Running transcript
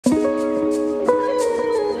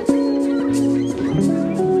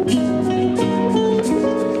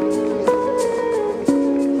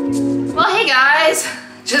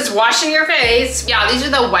just washing your face. Yeah, these are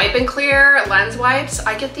the Wipe and Clear lens wipes.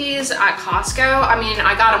 I get these at Costco. I mean,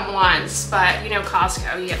 I got them once, but you know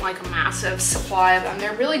Costco, you get like a massive supply of them.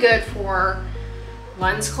 They're really good for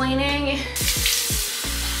lens cleaning.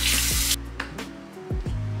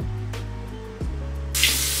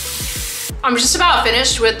 I'm just about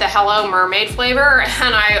finished with the Hello Mermaid flavor,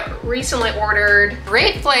 and I recently ordered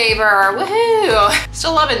grape flavor, woohoo!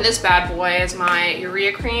 Still loving this bad boy as my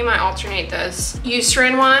urea cream. I alternate this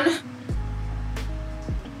Eucerin one.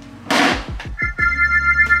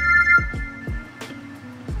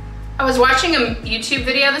 I was watching a YouTube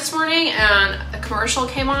video this morning and a commercial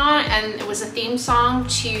came on and it was a theme song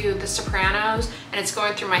to The Sopranos and it's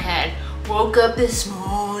going through my head. Woke up this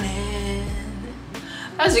morning.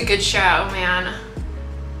 That was a good show, man.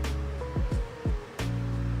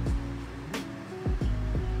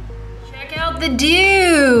 Check out the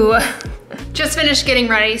dew. Just finished getting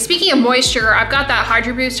ready. Speaking of moisture, I've got that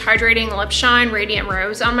Hydro Boost Hydrating Lip Shine Radiant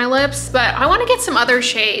Rose on my lips, but I wanna get some other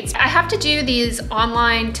shades. I have to do these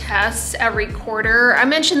online tests every quarter. I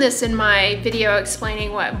mentioned this in my video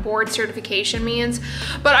explaining what board certification means,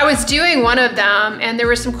 but I was doing one of them and there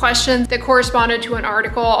were some questions that corresponded to an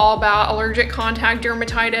article all about allergic contact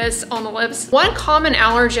dermatitis on the lips. One common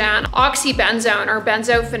allergen, oxybenzone or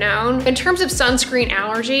benzophenone. In terms of sunscreen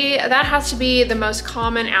allergy, that has to be the most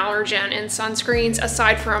common allergen in sunscreens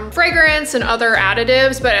aside from fragrance and other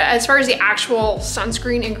additives, but as far as the actual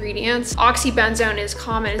sunscreen ingredients, oxybenzone is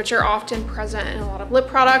common, which are often present in a lot of lip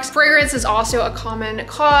products. Fragrance is also a common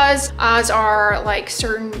cause, as are like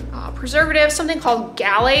certain preservatives, something called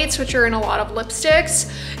phthalates, which are in a lot of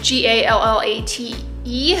lipsticks,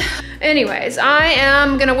 G-A-L-L-A-T-E. Anyways, I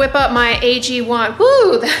am gonna whip up my AG1.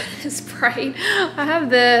 Woo, that is bright. I have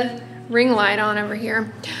the ring light on over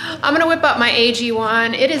here. I'm gonna whip up my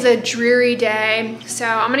AG1. It is a dreary day, so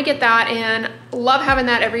I'm gonna get that in. Love having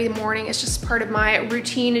that every morning. It's just part of my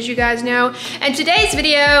routine, as you guys know. And today's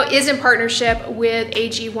video is in partnership with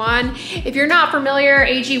AG1. If you're not familiar,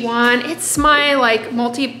 AG1, it's my like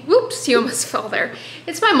whoops, you almost fell there.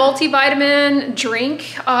 It's my multivitamin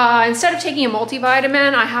drink. Instead of taking a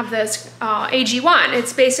multivitamin, I have this AG1.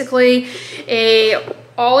 It's basically a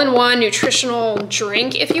all-in-one nutritional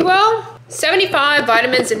drink, if you will. 75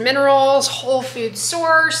 vitamins and minerals, whole food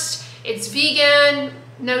sourced. It's vegan,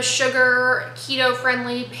 no sugar, keto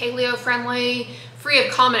friendly, paleo friendly, free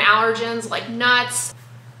of common allergens like nuts.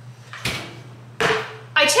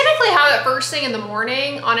 I typically have it first thing in the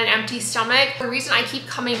morning on an empty stomach. The reason I keep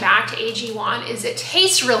coming back to AG1 is it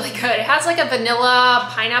tastes really good. It has like a vanilla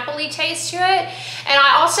pineapple-y taste to it. And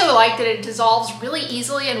I also like that it dissolves really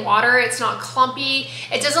easily in water. It's not clumpy.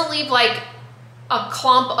 It doesn't leave like a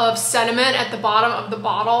clump of sediment at the bottom of the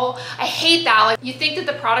bottle. I hate that. Like, you think that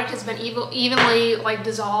the product has been evenly like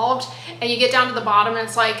dissolved and you get down to the bottom and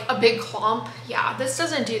it's like a big clump. Yeah, this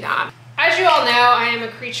doesn't do that. As you all know, I am a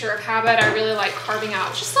creature of habit. I really like carving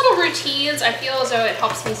out just little routines. I feel as though it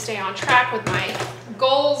helps me stay on track with my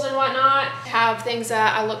goals and whatnot. Have things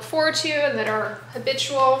that I look forward to and that are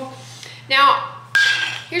habitual. Now,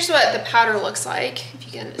 here's what the powder looks like. If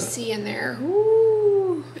you can see in there,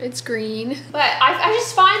 ooh, it's green. But I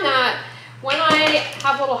just find that when I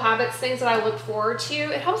have little habits, things that I look forward to,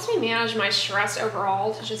 it helps me manage my stress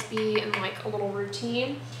overall to just be in like a little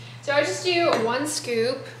routine. So I just do 1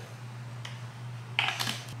 scoop.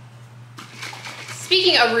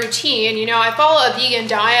 Speaking of routine, you know, I follow a vegan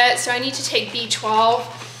diet, so I need to take B12,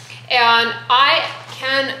 and I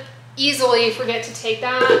can easily forget to take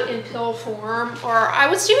that in pill form, or I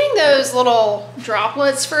was doing those little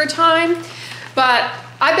droplets for a time, but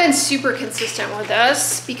I've been super consistent with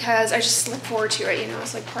this because I just look forward to it, you know,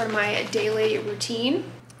 it's like part of my daily routine.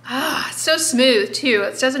 Ah, it's so smooth too.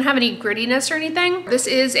 It doesn't have any grittiness or anything. This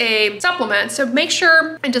is a supplement, so make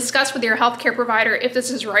sure and discuss with your healthcare provider if this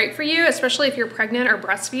is right for you, especially if you're pregnant or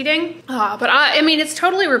breastfeeding. But I mean, it's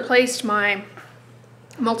totally replaced my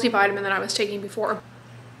multivitamin that I was taking before.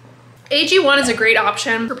 AG1 is a great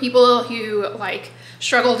option for people who like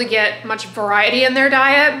struggle to get much variety in their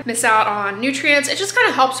diet, miss out on nutrients. It just kind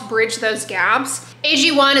of helps bridge those gaps.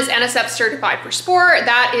 AG1 is NSF certified for sport.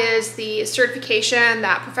 That is the certification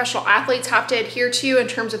that professional athletes have to adhere to in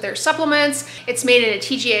terms of their supplements. It's made in a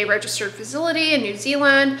TGA registered facility in New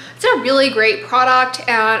Zealand. It's a really great product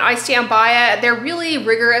and I stand by it. They're really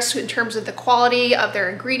rigorous in terms of the quality of their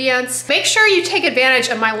ingredients. Make sure you take advantage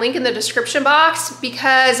of my link in the description box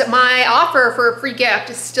because my offer for a free gift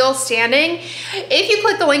is still standing. If you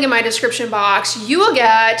click the link in my description box, you will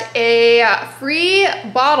get a free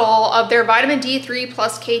bottle of their vitamin D3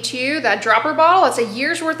 plus K2, that dropper bottle. It's a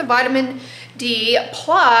year's worth of vitamin D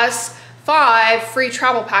plus 5 free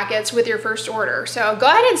travel packets with your first order. So go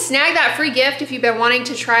ahead and snag that free gift if you've been wanting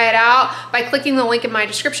to try it out by clicking the link in my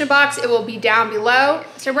description box. It will be down below.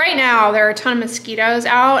 So right now there are a ton of mosquitoes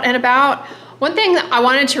out and about. One thing that I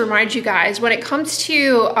wanted to remind you guys, when it comes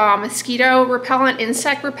to mosquito repellent,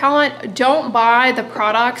 insect repellent, don't buy the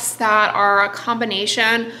products that are a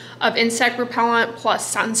combination of insect repellent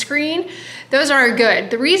plus sunscreen. Those aren't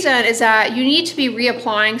good. The reason is that you need to be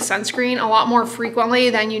reapplying sunscreen a lot more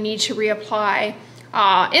frequently than you need to reapply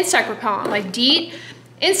insect repellent, like DEET.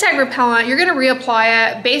 Insect repellent, you're gonna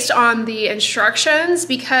reapply it based on the instructions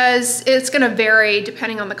because it's gonna vary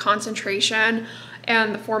depending on the concentration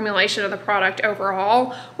and the formulation of the product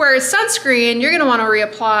overall. Whereas sunscreen, you're gonna wanna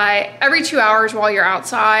reapply every 2 hours while you're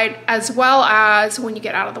outside, as well as when you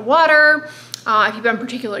get out of the water, if you've been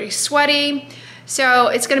particularly sweaty. So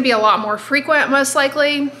it's gonna be a lot more frequent, most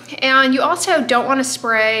likely. And you also don't wanna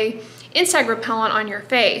spray insect repellent on your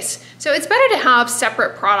face. So it's better to have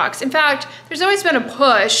separate products. In fact, there's always been a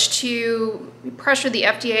push to pressure the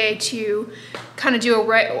FDA to kind of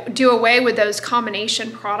do away with those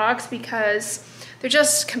combination products because they're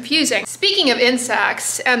just confusing. Speaking of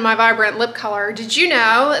insects and my vibrant lip color, did you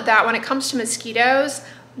know that when it comes to mosquitoes,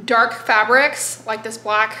 dark fabrics, like this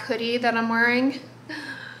black hoodie that I'm wearing,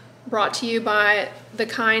 brought to you by the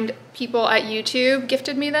kind people at YouTube,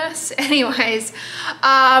 gifted me this. Anyways,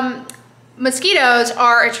 mosquitoes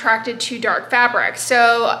are attracted to dark fabrics.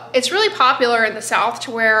 So it's really popular in the South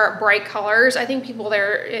to wear bright colors. I think people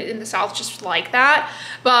there in the South just like that.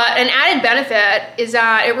 But an added benefit is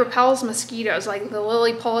that it repels mosquitoes, like the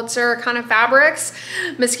Lily Pulitzer kind of fabrics.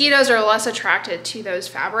 Mosquitoes are less attracted to those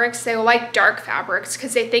fabrics. They like dark fabrics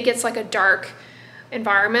because they think it's like a dark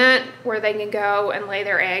environment where they can go and lay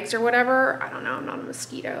their eggs or whatever. I don't know, I'm not a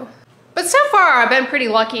mosquito. But so far, I've been pretty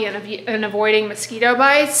lucky in avoiding mosquito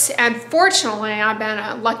bites. And fortunately, I've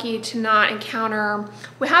been lucky to not encounter,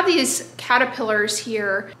 we have these caterpillars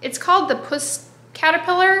here. It's called the puss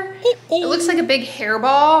caterpillar. It looks like a big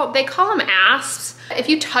hairball. They call them asps. If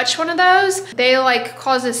you touch one of those, they like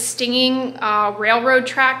cause a stinging railroad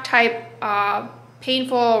track type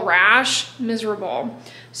painful rash, miserable.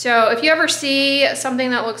 So if you ever see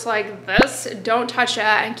something that looks like this, don't touch it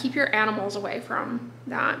and keep your animals away from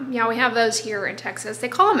that. Yeah, we have those here in Texas. They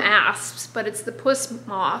call them asps, but it's the puss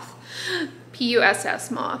moth,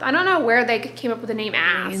 P-U-S-S moth. I don't know where they came up with the name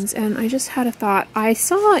asp. And I just had a thought. I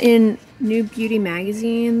saw in New Beauty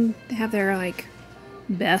magazine, they have their like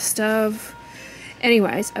best of.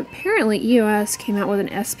 Anyways, apparently EOS came out with an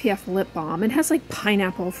SPF lip balm. It has like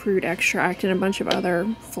pineapple fruit extract and a bunch of other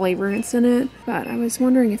flavorants in it. But I was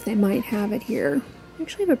wondering if they might have it here. They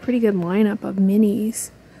actually have a pretty good lineup of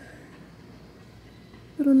minis.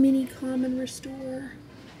 Little mini Calm and Restore.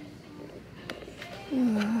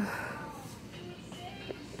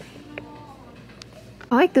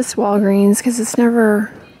 I like this Walgreens because it's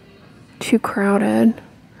never too crowded.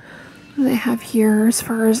 What do they have here as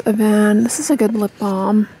far as Aven? This is a good lip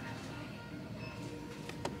balm.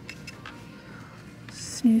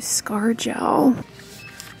 This new Scar Gel.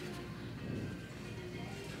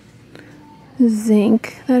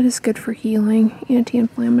 Zinc. That is good for healing.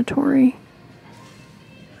 Anti-inflammatory.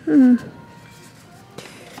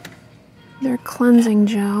 Their cleansing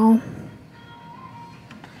gel.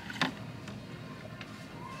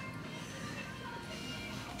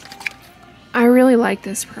 I really like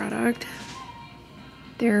this product.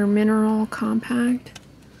 Their mineral compact.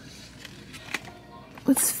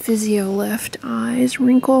 What's Physio Lift Eyes?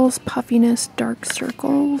 Wrinkles, puffiness, dark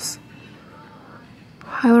circles.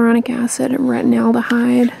 Hyaluronic acid and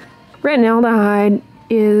retinaldehyde. Retinaldehyde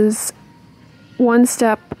is one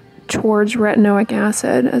step towards retinoic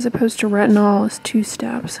acid as opposed to retinol is 2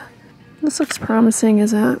 steps. This looks promising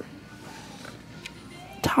as a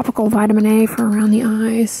topical vitamin A for around the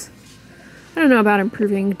eyes. I don't know about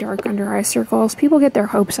improving dark under eye circles. People get their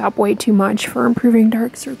hopes up way too much for improving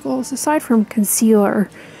dark circles. Aside from concealer,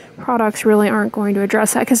 products really aren't going to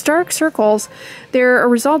address that because dark circles, they're a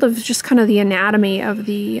result of just kind of the anatomy of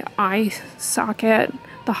the eye socket,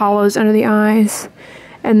 the hollows under the eyes.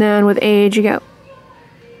 And then with age, you get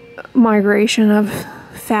migration of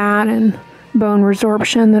fat and bone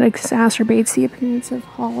resorption that exacerbates the appearance of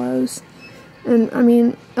hollows. And I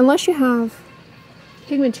mean, unless you have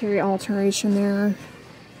pigmentary alteration there,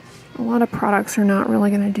 a lot of products are not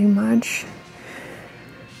really going to do much.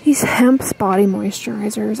 These Hemp's body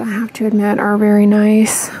moisturizers, I have to admit, are very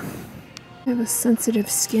nice. I have a sensitive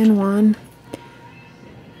skin one.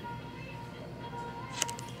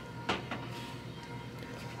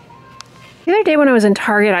 The other day when I was in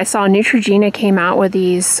Target, I saw Neutrogena came out with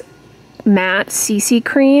these matte CC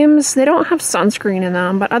creams. They don't have sunscreen in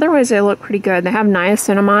them, but otherwise they look pretty good. They have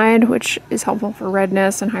niacinamide, which is helpful for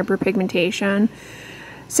redness and hyperpigmentation.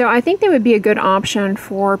 So I think they would be a good option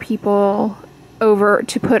for people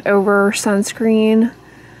to put over sunscreen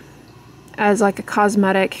as like a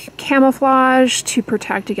cosmetic camouflage to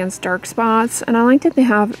protect against dark spots. And I like that they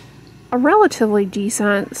have a relatively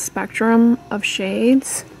decent spectrum of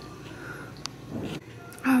shades.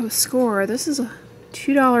 Oh, score. This is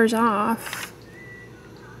 $2 off.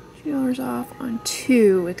 $2 off on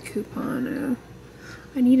 2 with coupon.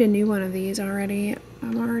 I need a new one of these already.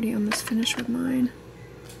 I'm already almost finished with mine.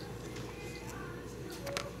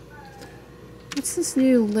 What's this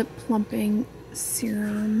new lip plumping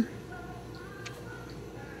serum?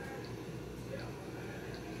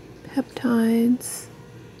 Peptides.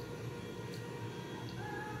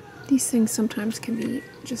 These things sometimes can be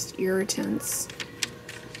just irritants.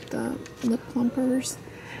 The lip plumpers.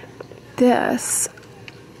 This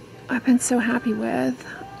I've been so happy with.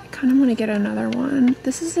 I kind of want to get another one.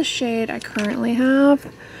 This is the shade I currently have,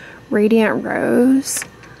 Radiant Rose,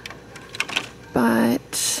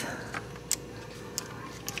 but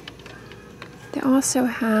they also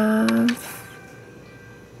have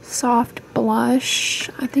soft blush.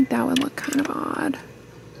 I think that would look kind of odd.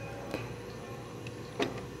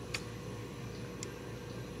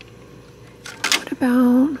 What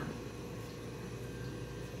about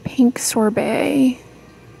pink sorbet?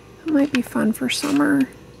 That might be fun for summer.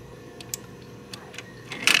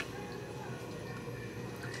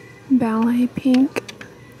 Ballet pink.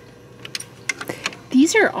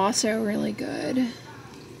 These are also really good.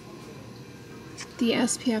 The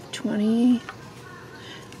SPF 20.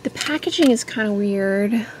 The packaging is kind of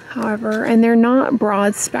weird, however, and they're not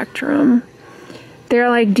broad spectrum. They're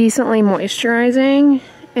like decently moisturizing,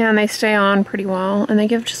 and they stay on pretty well, and they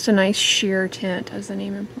give just a nice sheer tint, as the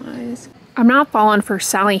name implies. I'm not falling for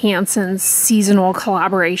Sally Hansen's seasonal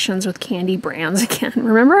collaborations with candy brands again.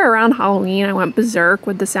 Remember around Halloween I went berserk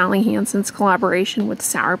with the Sally Hansen's collaboration with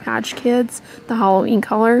Sour Patch Kids, the Halloween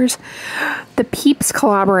colors. The Peeps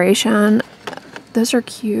collaboration, those are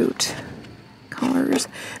cute colors.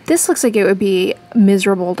 This looks like it would be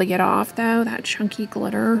miserable to get off though, that chunky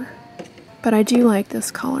glitter. But I do like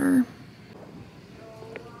this color.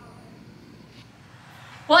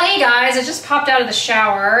 Well, hey guys, I just popped out of the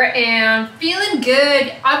shower and feeling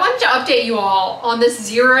good. I wanted to update you all on this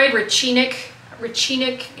Zeroid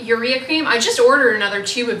Racinic Urea Cream. I just ordered another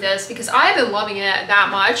tube of this because I've been loving it that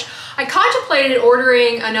much. I contemplated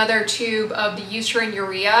ordering another tube of the Eucerin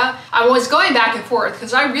Urea. I was going back and forth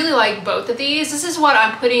because I really like both of these. This is what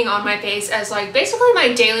I'm putting on my face as like basically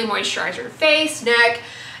my daily moisturizer, face, neck,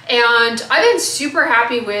 and I've been super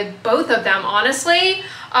happy with both of them, honestly.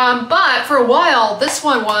 But for a while, this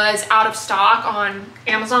one was out of stock on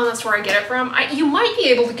Amazon. That's where I get it from. You might be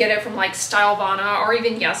able to get it from like Stylevana or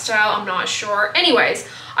even Yes Style, I'm not sure. Anyways,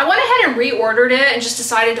 I went ahead and reordered it and just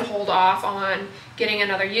decided to hold off on getting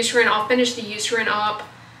another Eucerin. I'll finish the Eucerin up.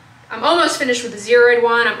 I'm almost finished with the Zeroid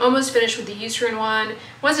one. I'm almost finished with the Eucerin one.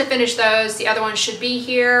 Once I finish those, the other one should be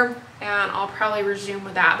here and I'll probably resume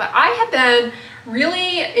with that. But I have been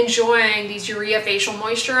really enjoying these Urea facial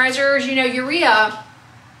moisturizers. You know, Urea,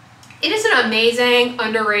 it is an amazing,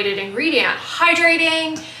 underrated ingredient.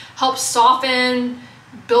 Hydrating, helps soften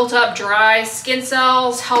built up dry skin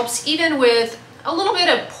cells, helps even with a little bit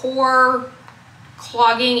of pore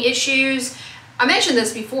clogging issues. I mentioned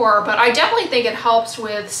this before, but I definitely think it helps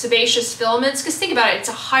with sebaceous filaments, because think about it, it's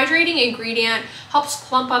a hydrating ingredient, helps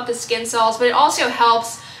plump up the skin cells, but it also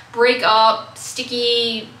helps break up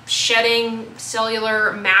sticky, shedding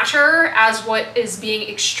cellular matter as what is being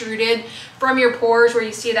extruded from your pores, where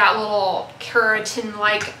you see that little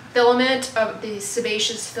keratin-like filament of the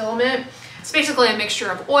sebaceous filament. It's basically a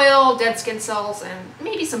mixture of oil, dead skin cells, and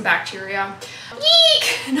maybe some bacteria.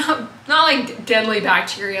 Eek! Not like deadly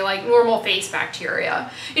bacteria, like normal face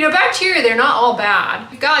bacteria. You know, bacteria, they're not all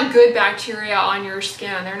bad. You've got good bacteria on your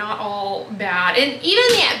skin. They're not all bad. And even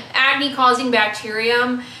the acne-causing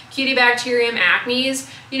bacterium, Cutibacterium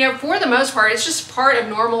acnes, you know, for the most part, it's just part of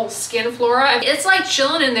normal skin flora. It's like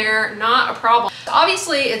chilling in there, not a problem.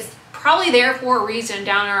 Obviously, it's probably there for a reason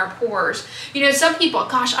down in our pores. You know, some people,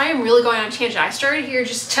 gosh, I am really going on a tangent. I started here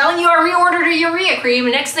just telling you I reordered a urea cream,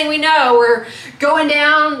 and next thing we know, we're going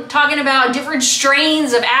down talking about different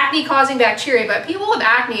strains of acne-causing bacteria. But people with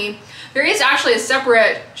acne, there is actually a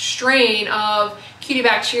separate strain of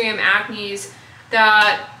Cutibacterium acnes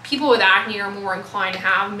that people with acne are more inclined to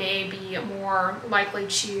have, may be more likely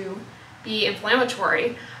to be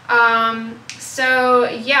inflammatory. So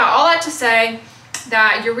yeah, all that to say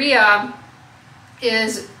that urea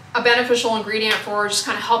is a beneficial ingredient for just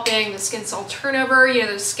kind of helping the skin cell turnover. You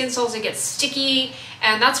know, those skin cells that get sticky,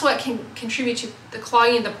 and that's what can contribute to the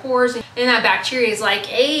clogging of the pores. And that bacteria is like,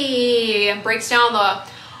 hey, and breaks down the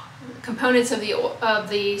components of the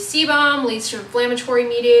sebum, leads to inflammatory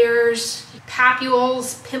mediators,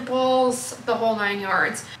 papules, pimples, the whole 9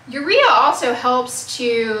 yards. Urea also helps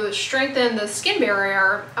to strengthen the skin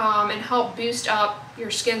barrier and help boost up your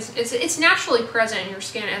skin. It's naturally present in your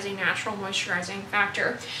skin as a natural moisturizing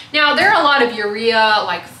factor. Now, there are a lot of urea,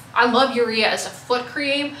 like I love urea as a foot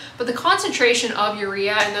cream, but the concentration of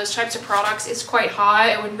urea in those types of products is quite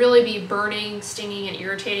high. It would really be burning, stinging, and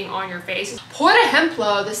irritating on your face. Por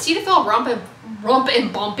ejemplo, the Cetaphil Rump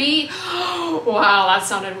and Bumpy. Wow, that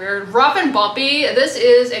sounded weird. Rough and Bumpy. This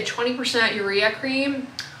is a 20% urea cream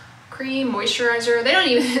moisturizer.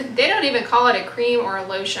 They don't even call it a cream or a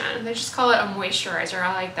lotion. They just call it a moisturizer.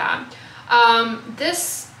 I like that.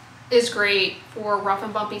 This is great for rough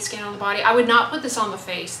and bumpy skin on the body. I would not put this on the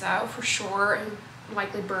face though, for sure. It would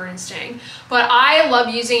likely burn and sting. But I love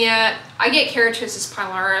using it. I get keratosis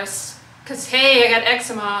pilaris because, hey, I got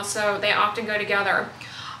eczema, so they often go together.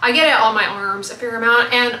 I get it on my arms a fair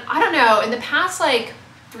amount, and I don't know, in the past like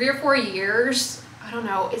 3 or 4 years, I don't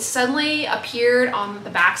know, it suddenly appeared on the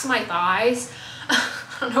backs of my thighs.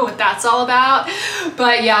 I don't know what that's all about,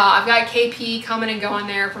 but yeah, I've got KP coming and going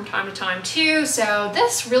there from time to time too, so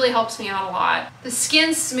this really helps me out a lot. The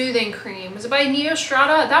Skin Smoothing Cream, was it by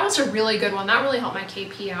Neostrata? That was a really good one. That really helped my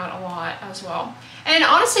KP out a lot as well. And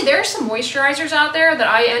honestly, there are some moisturizers out there that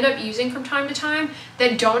I end up using from time to time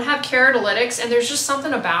that don't have keratolytics, and there's just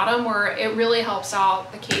something about them where it really helps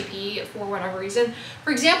out the KP for whatever reason.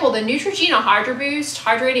 For example, the Neutrogena Hydro Boost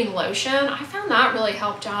Hydrating Lotion, I found that really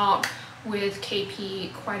helped out with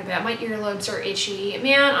KP quite a bit. My earlobes are itchy.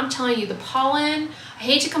 Man, I'm telling you, the pollen, I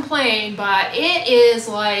hate to complain, but it is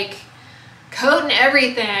like coating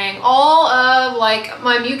everything. All of like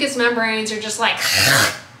my mucous membranes are just like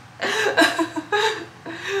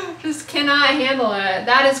just cannot handle it.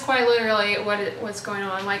 That is quite literally what's going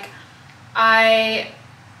on. Like I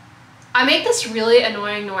make this really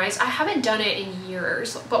annoying noise. I haven't done it in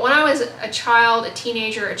years, but when I was a child, a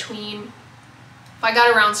teenager, a tween, if I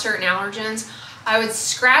got around certain allergens, I would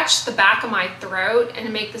scratch the back of my throat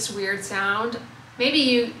and make this weird sound. Maybe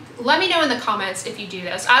you, let me know in the comments if you do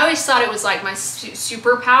this. I always thought it was like my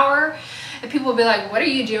superpower, and people would be like, what are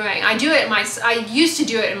you doing? I used to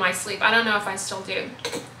do it in my sleep. I don't know if I still do.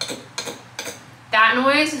 That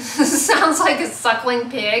noise sounds like a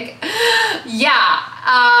suckling pig.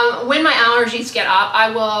 Yeah, when my allergies get up,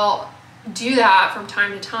 I will do that from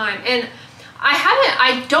time to time. And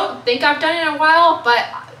I don't think I've done it in a while, but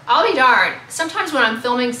I'll be darned. Sometimes when I'm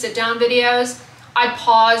filming sit-down videos, I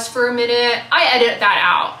pause for a minute. I edit that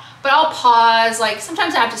out, but I'll pause. Like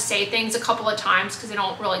sometimes I have to say things a couple of times because they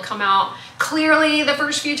don't really come out clearly the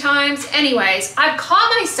first few times. Anyways, I've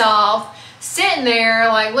caught myself sitting there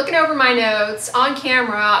like looking over my notes on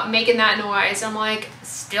camera, making that noise. I'm like,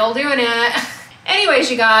 still doing it.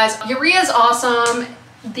 Anyways, you guys, Urea is awesome.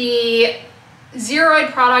 The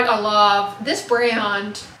Zeroid product I love. This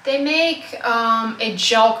brand, they make a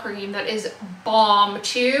gel cream that is bomb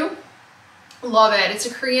too. Love it. It's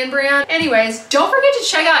a Korean brand. Anyways, don't forget to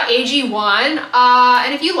check out AG1.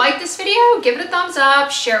 And if you like this video, give it a thumbs up,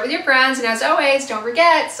 share it with your friends, and as always, don't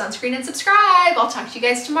forget, sunscreen and subscribe. I'll talk to you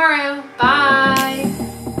guys tomorrow. Bye.